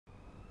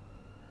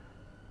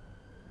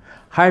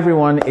Hi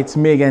everyone, it's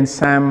me again,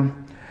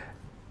 Sam,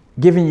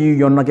 giving you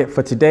your nugget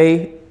for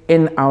today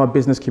in our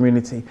business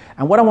community.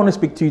 And what I want to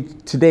speak to you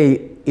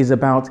today is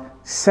about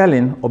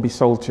selling or be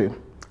sold to.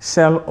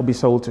 Sell or be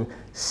sold to.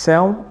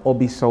 Sell or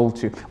be sold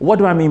to. What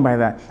do I mean by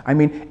that? I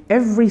mean,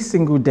 every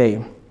single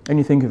day, when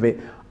you think of it,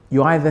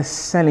 you're either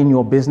selling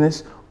your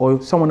business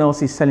or someone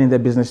else is selling their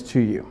business to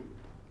you.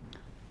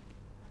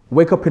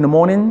 Wake up in the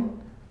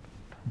morning,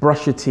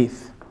 brush your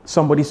teeth.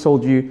 Somebody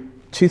sold you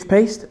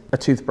toothpaste, a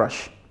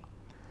toothbrush.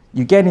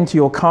 You get into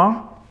your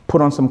car,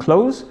 put on some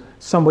clothes,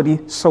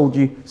 somebody sold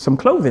you some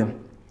clothing.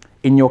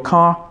 In your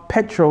car,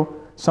 petrol,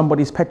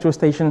 somebody's petrol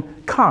station,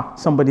 car,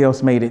 somebody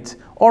else made it.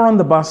 Or on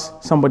the bus,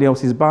 somebody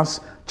else's bus,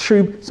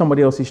 tube,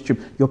 somebody else's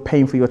tube. You're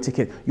paying for your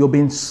ticket. You're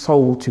being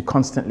sold to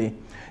constantly.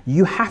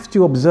 You have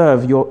to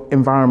observe your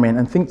environment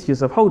and think to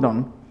yourself, hold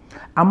on,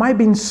 am I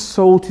being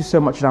sold to so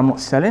much that I'm not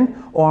selling,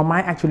 or am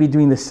I actually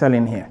doing the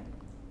selling here?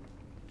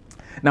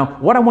 Now,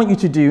 what I want you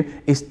to do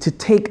is to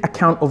take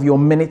account of your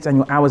minutes and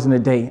your hours in a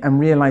day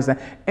and realize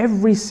that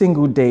every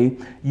single day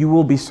you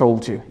will be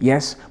sold to,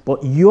 yes,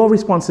 but your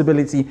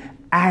responsibility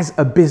as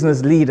a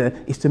business leader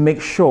is to make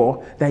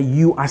sure that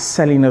you are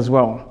selling as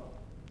well.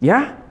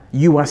 Yeah,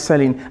 you are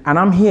selling, and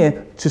I'm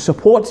here to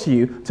support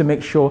you to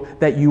make sure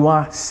that you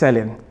are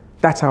selling.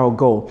 That's our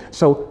goal.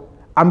 So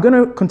I'm going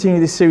to continue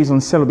this series on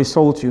sell or be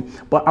sold to,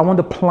 but I want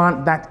to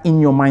plant that in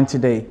your mind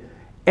today.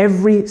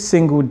 Every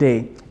single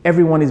day,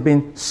 everyone is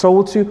being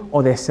sold to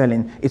or they're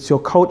selling. It's your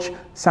coach,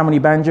 Samuel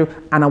Banjo,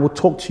 and I will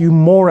talk to you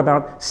more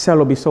about sell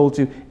or be sold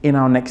to in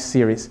our next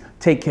series.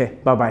 Take care.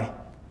 Bye-bye.